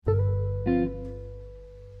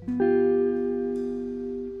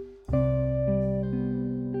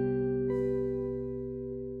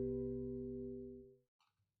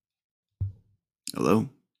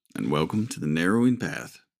welcome to the Narrowing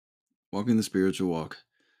Path, walking the spiritual walk.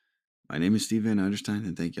 My name is Steve Van Understein,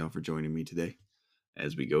 and thank y'all for joining me today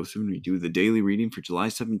as we go through and we do the daily reading for July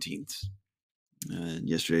 17th.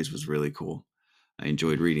 Yesterday's was really cool. I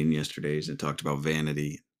enjoyed reading yesterday's and talked about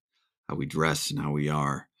vanity, how we dress and how we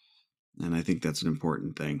are. And I think that's an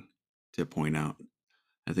important thing to point out.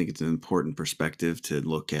 I think it's an important perspective to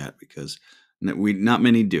look at because not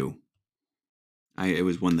many do. It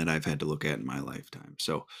was one that I've had to look at in my lifetime.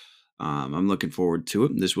 So I'm looking forward to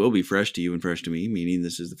it. This will be fresh to you and fresh to me, meaning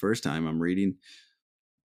this is the first time I'm reading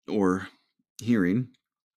or hearing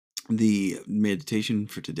the meditation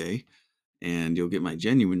for today. And you'll get my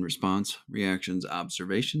genuine response, reactions,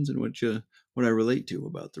 observations, and what I relate to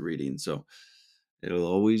about the reading. So it'll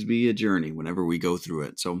always be a journey whenever we go through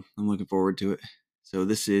it. So I'm looking forward to it. So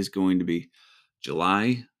this is going to be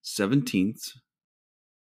July 17th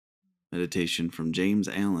meditation from James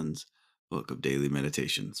Allen's book of daily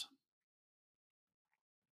meditations.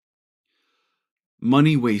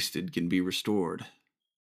 Money wasted can be restored.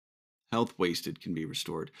 Health wasted can be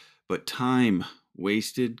restored, but time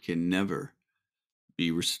wasted can never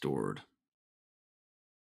be restored.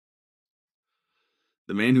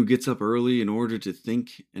 The man who gets up early in order to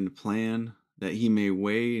think and plan that he may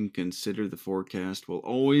weigh and consider the forecast will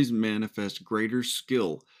always manifest greater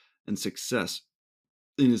skill and success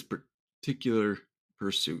in his particular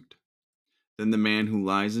pursuit than the man who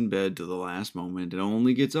lies in bed to the last moment and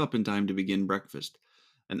only gets up in time to begin breakfast.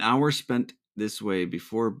 An hour spent this way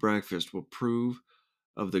before breakfast will prove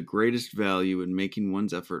of the greatest value in making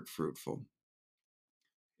one's effort fruitful.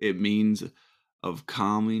 It means of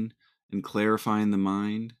calming and clarifying the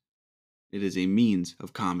mind. It is a means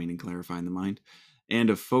of calming and clarifying the mind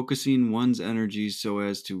and of focusing one's energies so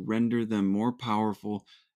as to render them more powerful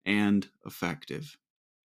and effective.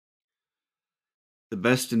 The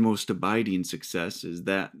best and most abiding success is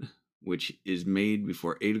that which is made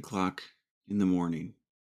before 8 o'clock in the morning.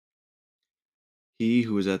 He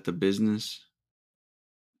who is at his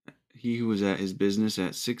business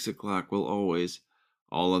at 6 o'clock will always,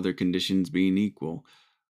 all other conditions being equal,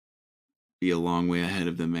 be a long way ahead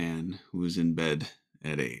of the man who is in bed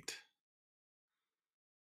at 8.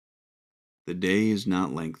 The day is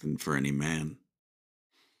not lengthened for any man.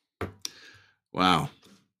 Wow.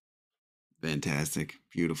 Fantastic.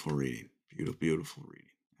 Beautiful reading. Beautiful reading.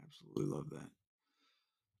 Absolutely love that.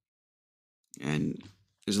 And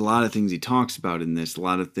there's a lot of things he talks about in this, a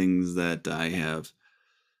lot of things that I have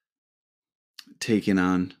taken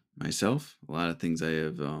on myself, a lot of things I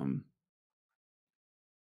have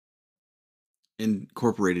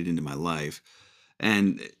incorporated into my life.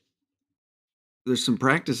 And there's some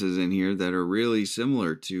practices in here that are really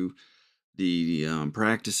similar to the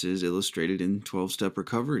practices illustrated in 12-step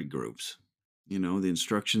recovery groups. You know, the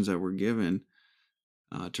instructions that were given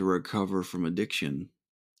to recover from addiction,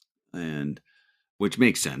 and which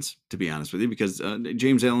makes sense, to be honest with you, because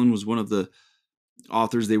James Allen was one of the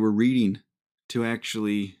authors they were reading to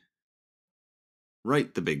actually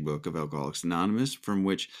write the big book of Alcoholics Anonymous, from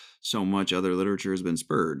which so much other literature has been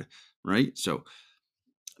spurred, right? So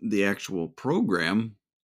the actual program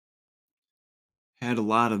had a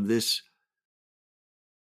lot of this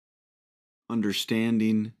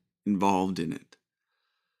understanding involved in it,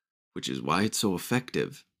 which is why it's so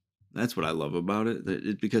effective. That's what I love about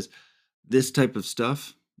it, because this type of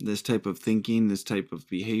stuff, this type of thinking, this type of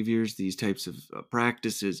behaviors, these types of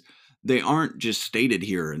practices, they aren't just stated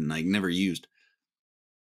here and like never used.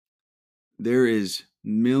 There is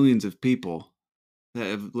millions of people that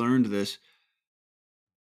have learned this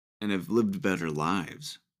and have lived better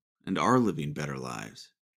lives and are living better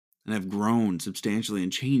lives and have grown substantially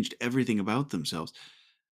and changed everything about themselves.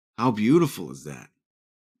 How beautiful is that?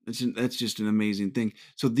 That's just an amazing thing.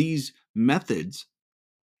 So these methods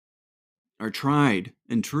are tried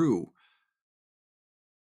and true.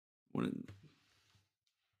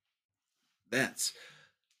 That's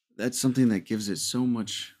something that gives it so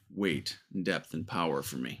much weight and depth and power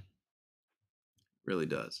for me. It really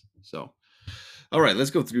does. So, all right,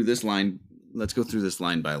 let's go through this line. Let's go through this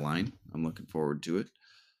line by line. I'm looking forward to it.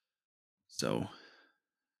 So,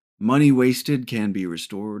 money wasted can be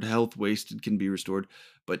restored, health wasted can be restored,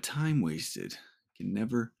 but time wasted can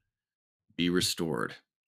never be restored.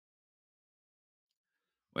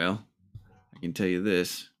 Well, I can tell you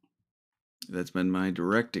this. That's been my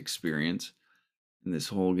direct experience in this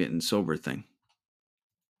whole getting sober thing.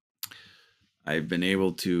 I've been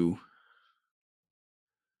able to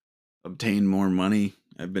obtain more money.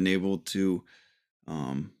 I've been able to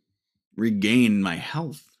regain my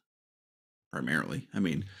health primarily. I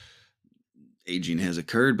mean, aging has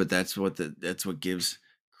occurred, but that's what gives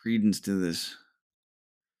credence to this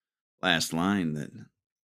last line that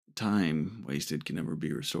time wasted can never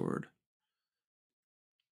be restored.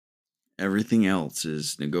 Everything else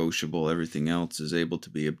is negotiable, everything else is able to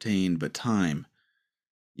be obtained, but time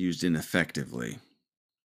used ineffectively,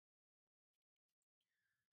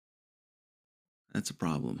 that's a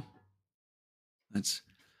problem. That's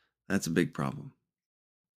that's a big problem.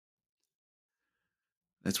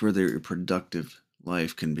 That's where your productive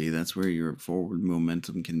life can be. That's where your forward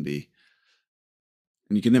momentum can be.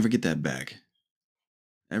 And you can never get that back.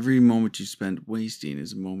 Every moment you spend wasting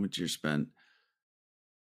is a moment you're spent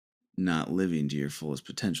not living to your fullest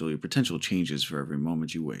potential. Your potential changes for every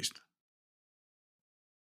moment you waste.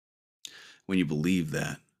 When you believe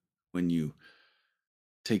that, when you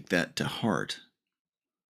take that to heart,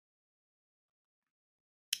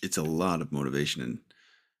 it's a lot of motivation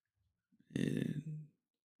and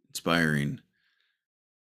inspiring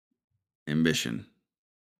ambition.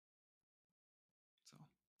 So,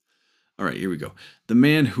 all right, here we go. The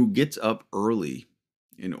man who gets up early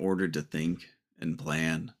in order to think and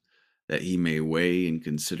plan, that he may weigh and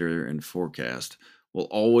consider and forecast, will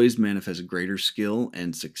always manifest greater skill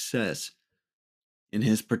and success in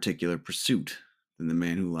his particular pursuit than the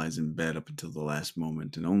man who lies in bed up until the last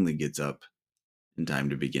moment and only gets up in time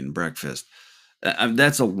to begin breakfast.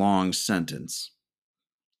 That's a long sentence,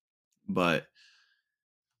 but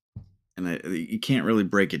you can't really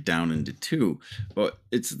break it down into two. But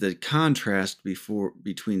it's the contrast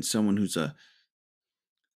between someone who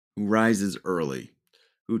rises early,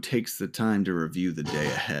 who takes the time to review the day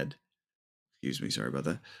ahead. Excuse me, sorry about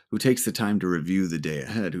that. Who takes the time to review the day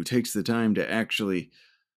ahead? Who takes the time to actually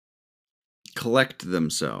collect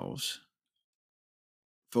themselves,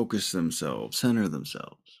 focus themselves, center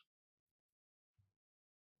themselves.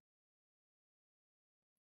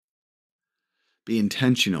 Be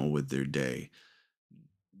intentional with their day.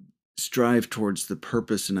 Strive towards the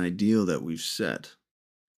purpose and ideal that we've set.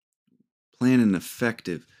 Plan an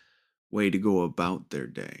effective way to go about their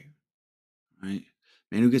day, right?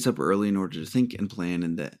 Man who gets up early in order to think and plan,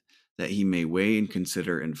 and that he may weigh and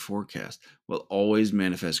consider and forecast, will always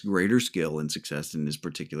manifest greater skill and success in his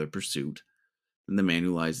particular pursuit than the man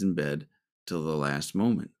who lies in bed till the last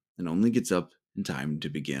moment and only gets up in time to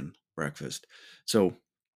begin breakfast. So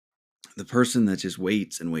the person that just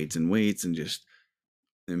waits and waits and waits and just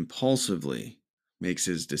impulsively makes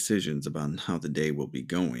his decisions about how the day will be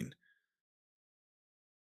going,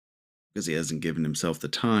 because he hasn't given himself the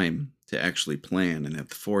time to actually plan and have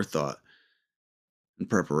the forethought and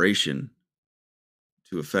preparation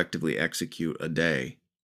to effectively execute a day,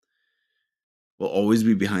 will always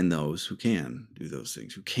be behind those who can do those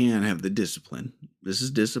things, who can have the discipline. This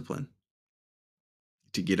is discipline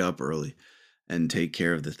to get up early and take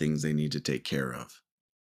care of the things they need to take care of.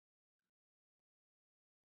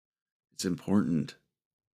 It's important.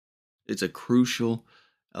 It's a crucial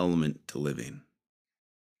element to living.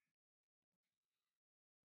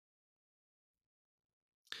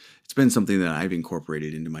 It's been something that I've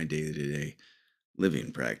incorporated into my day-to-day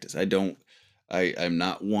living practice. I'm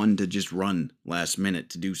not one to just run last minute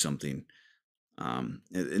to do something.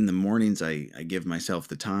 In the mornings, I give myself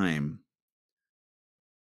the time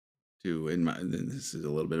to, this is a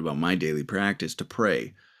little bit about my daily practice, to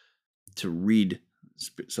pray, to read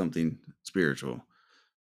something spiritual,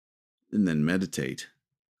 and then meditate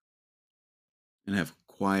and have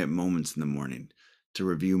quiet moments in the morning to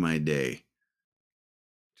review my day,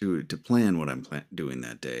 to plan what I'm doing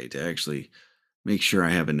that day, to actually make sure I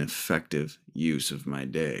have an effective use of my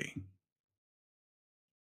day.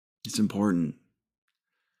 It's important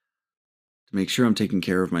to make sure I'm taking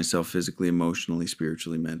care of myself physically, emotionally,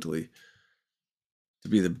 spiritually, mentally, to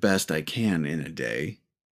be the best I can in a day.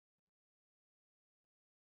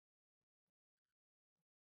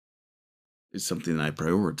 It's something that I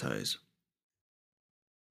prioritize.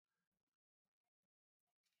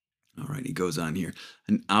 All right, he goes on here.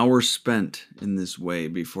 An hour spent in this way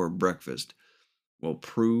before breakfast will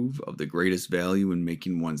prove of the greatest value in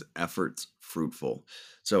making one's efforts fruitful.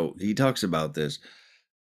 So he talks about this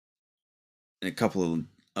in a couple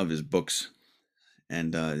of his books,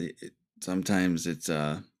 and sometimes it's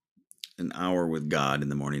an hour with God in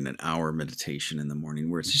the morning, an hour meditation in the morning,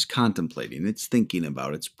 where it's just contemplating, it's thinking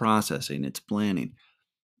about, it's processing, it's planning.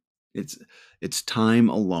 It's it's time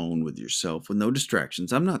alone with yourself with no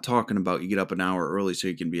distractions. I'm not talking about you get up an hour early so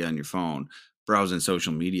you can be on your phone browsing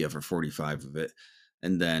social media for 45 of it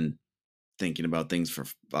and then thinking about things for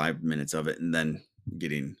 5 minutes of it and then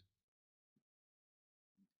getting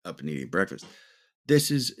up and eating breakfast. This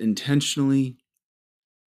is intentionally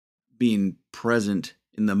being present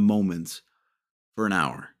in the moments for an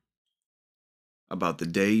hour. about the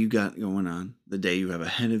day you got going on, the day you have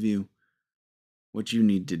ahead of you, what you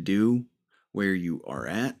need to do, where you are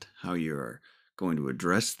at, how you are going to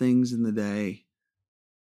address things in the day.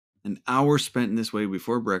 An hour spent in this way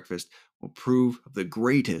before breakfast will prove of the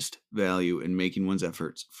greatest value in making one's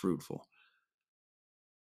efforts fruitful.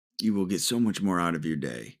 You will get so much more out of your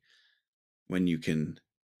day when you can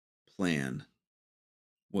plan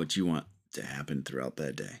what you want to happen throughout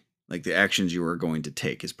that day. Like the actions you are going to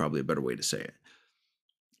take is probably a better way to say it.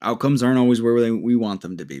 Outcomes aren't always where we want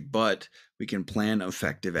them to be, but we can plan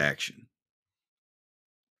effective action.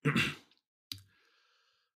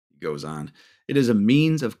 Goes on. It is a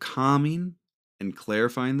means of calming and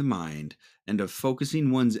clarifying the mind and of focusing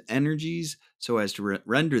one's energies so as to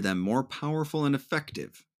render them more powerful and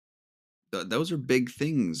effective. Those are big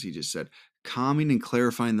things he just said. Calming and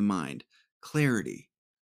clarifying the mind. Clarity.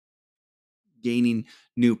 Gaining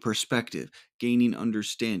new perspective. Gaining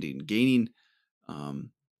understanding. Gaining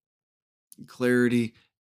clarity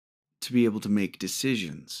to be able to make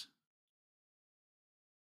decisions.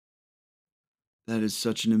 That is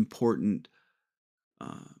such an important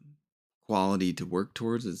quality to work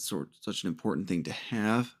towards. It's such an important thing to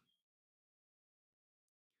have.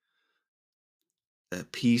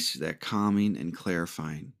 That peace, that calming and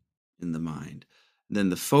clarifying in the mind. And then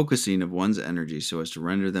the focusing of one's energy so as to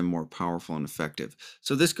render them more powerful and effective.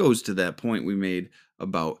 So this goes to that point we made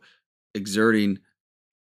about exerting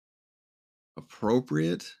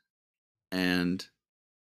appropriate and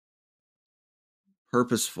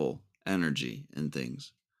purposeful energy in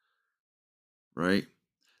things, right?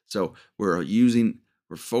 So we're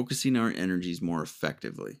focusing our energies more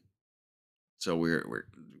effectively. So we're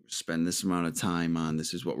spend this amount of time on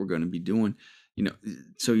this is what we're going to be doing,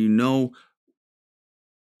 so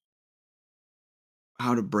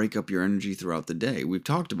how to break up your energy throughout the day. We've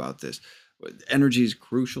talked about this. Energy is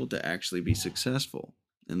crucial to actually be successful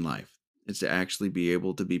in life. It's to actually be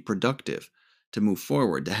able to be productive, to move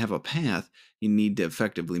forward, to have a path. You need to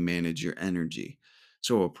effectively manage your energy.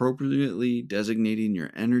 So appropriately designating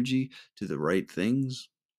your energy to the right things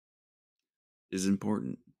is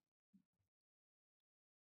important.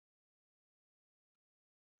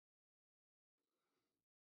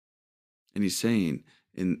 And he's saying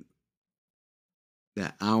in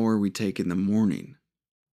that hour we take in the morning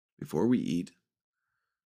before we eat,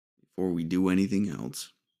 before we do anything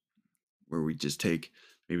else, where we just take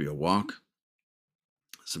maybe a walk,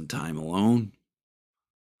 some time alone,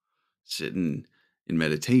 sitting in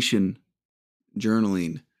meditation,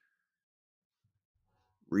 journaling,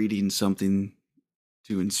 reading something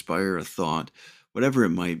to inspire a thought, whatever it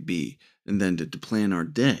might be, and then to plan our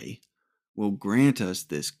day will grant us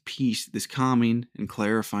this peace, this calming and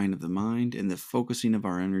clarifying of the mind and the focusing of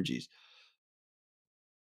our energies,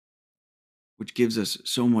 which gives us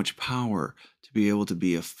so much power to be able to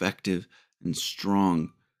be effective and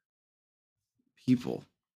strong people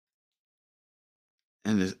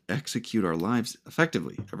and execute our lives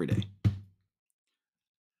effectively every day.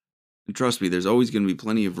 And trust me, there's always going to be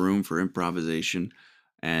plenty of room for improvisation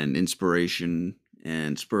and inspiration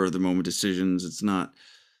and spur of the moment decisions. It's not,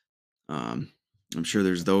 I'm sure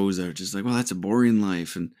there's those that are just like, well, that's a boring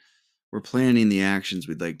life. And we're planning the actions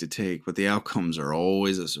we'd like to take, but the outcomes are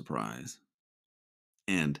always a surprise.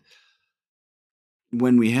 And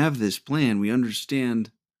when we have this plan, we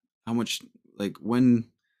understand how much, like, when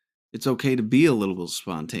it's okay to be a little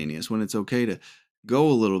spontaneous, when it's okay to go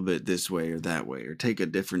a little bit this way or that way or take a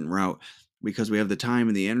different route because we have the time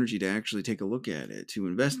and the energy to actually take a look at it, to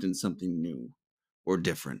invest in something new or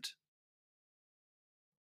different.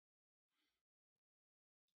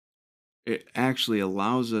 It actually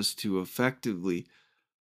allows us to effectively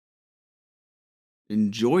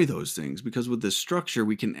enjoy those things because with the structure,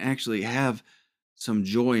 we can actually have some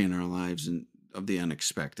joy in our lives and of the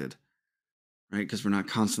unexpected, right? Because we're not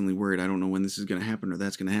constantly worried. I don't know when this is going to happen or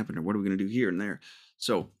that's going to happen or what are we going to do here and there.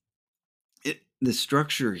 So the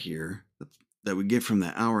structure here that we get from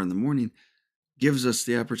that hour in the morning gives us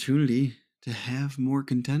the opportunity to have more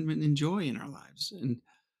contentment and joy in our lives. And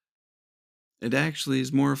it actually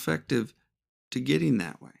is more effective to getting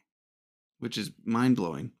that way, which is mind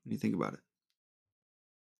blowing when you think about it.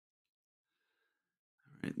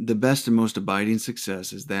 Right? The best and most abiding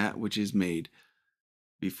success is that which is made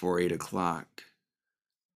before 8 o'clock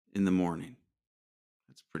in the morning.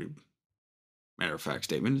 That's a pretty matter of fact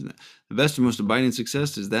statement, isn't it? The best and most abiding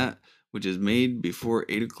success is that which is made before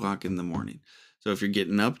 8 o'clock in the morning. So if you're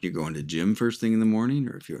getting up, you're going to gym first thing in the morning,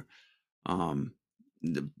 or if you're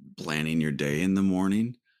planning your day in the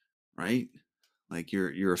morning, right? Like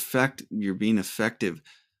you're being effective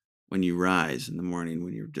when you rise in the morning,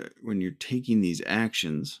 when you're taking these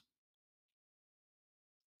actions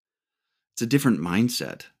It's a different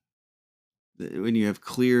mindset. When you have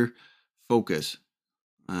clear focus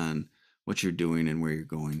on what you're doing and where you're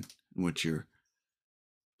going and what your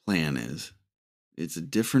plan is, it's a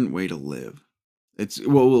different way to live. It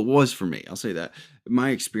was for me. I'll say that. My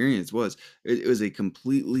experience was it was a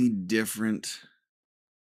completely different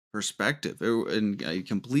perspective and a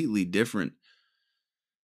completely different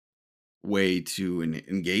way to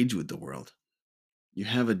engage with the world. You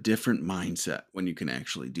have a different mindset when you can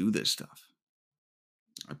actually do this stuff.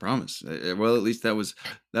 I promise. Well, at least that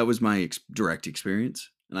was my direct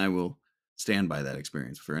experience, and I will stand by that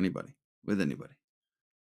experience for anybody with anybody.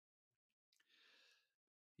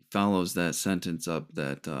 He follows that sentence up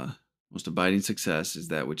that most abiding success is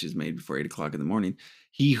that which is made before 8 o'clock in the morning.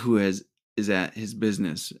 He who is at his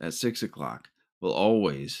business at 6 o'clock will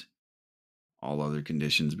always, all other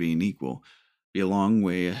conditions being equal, be a long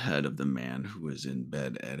way ahead of the man who is in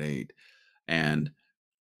bed at 8. And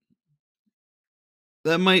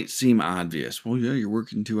that might seem obvious. Well, yeah, you're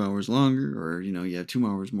working 2 hours longer, or you have 2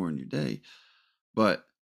 hours more in your day. But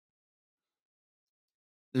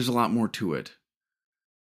there's a lot more to it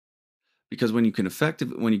because when you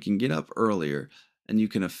can get up earlier and you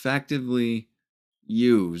can effectively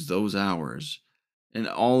use those hours and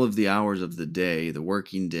all of the hours of the day, the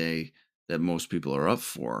working day that most people are up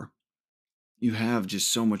for, you have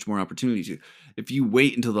just so much more opportunity to. If you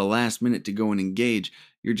wait until the last minute to go and engage,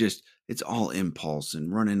 it's all impulse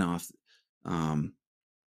and running off um,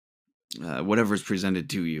 whatever is presented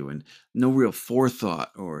to you and no real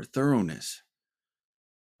forethought or thoroughness.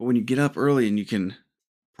 But when you get up early and you can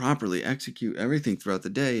properly execute everything throughout the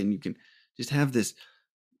day and you can just have this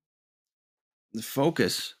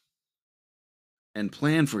focus and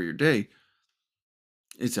plan for your day,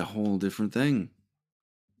 it's a whole different thing.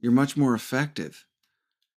 You're much more effective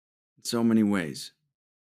in so many ways.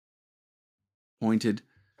 Pointed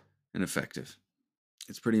and effective.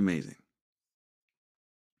 It's pretty amazing.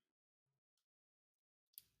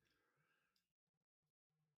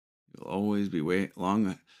 You'll always be long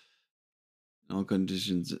in all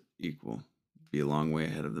conditions equal. Be a long way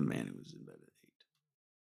ahead of the man who was in bed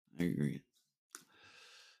at 8. I agree.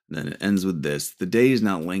 And then it ends with this: the day is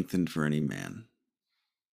not lengthened for any man.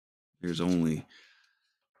 There's only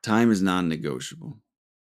time is non-negotiable.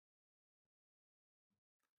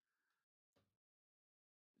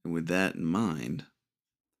 And with that in mind,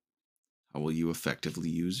 how will you effectively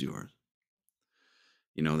use yours?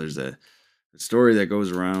 There's a story that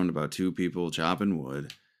goes around about two people chopping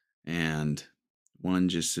wood, and one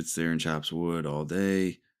just sits there and chops wood all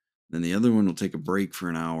day. Then the other one will take a break for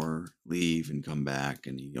an hour, leave, and come back,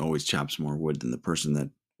 and he always chops more wood than the person that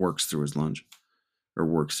works through his lunch or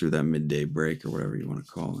works through that midday break or whatever you want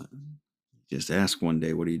to call it. Just ask one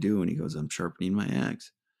day, "What do you do?" And he goes, "I'm sharpening my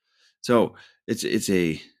axe." So it's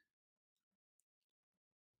a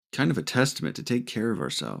kind of a testament to take care of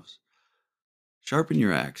ourselves. Sharpen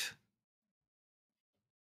your axe.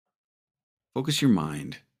 Focus your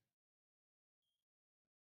mind.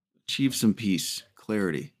 Achieve some peace,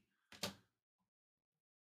 clarity,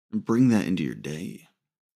 and bring that into your day.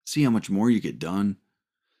 See how much more you get done.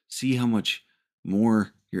 See how much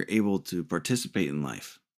more you're able to participate in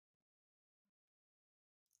life.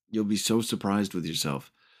 You'll be so surprised with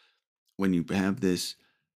yourself when you have this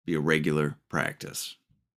be a regular practice.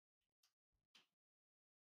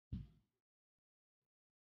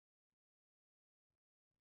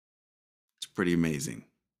 It's pretty amazing.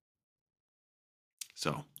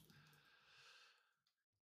 So,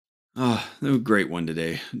 that was a great one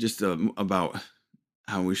today. Just about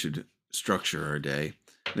how we should structure our day.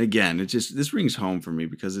 And again, this rings home for me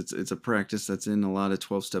because it's a practice that's in a lot of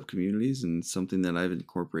 12-step communities and something that I've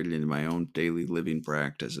incorporated into my own daily living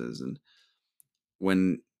practices. And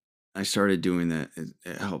when I started doing that,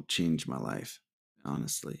 it helped change my life,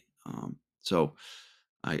 honestly. So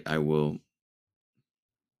I will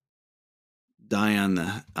die on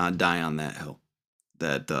that hill.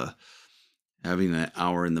 That having an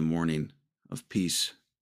hour in the morning of peace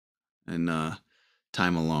and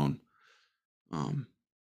time alone um,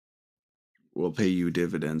 will pay you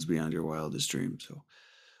dividends beyond your wildest dreams. So,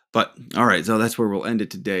 but all right, so that's where we'll end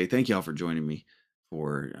it today. Thank you all for joining me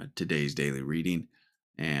for today's daily reading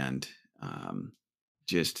and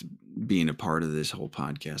just being a part of this whole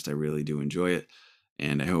podcast. I really do enjoy it,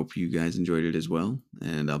 and I hope you guys enjoyed it as well.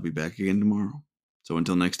 And I'll be back again tomorrow. So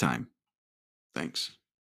until next time, thanks.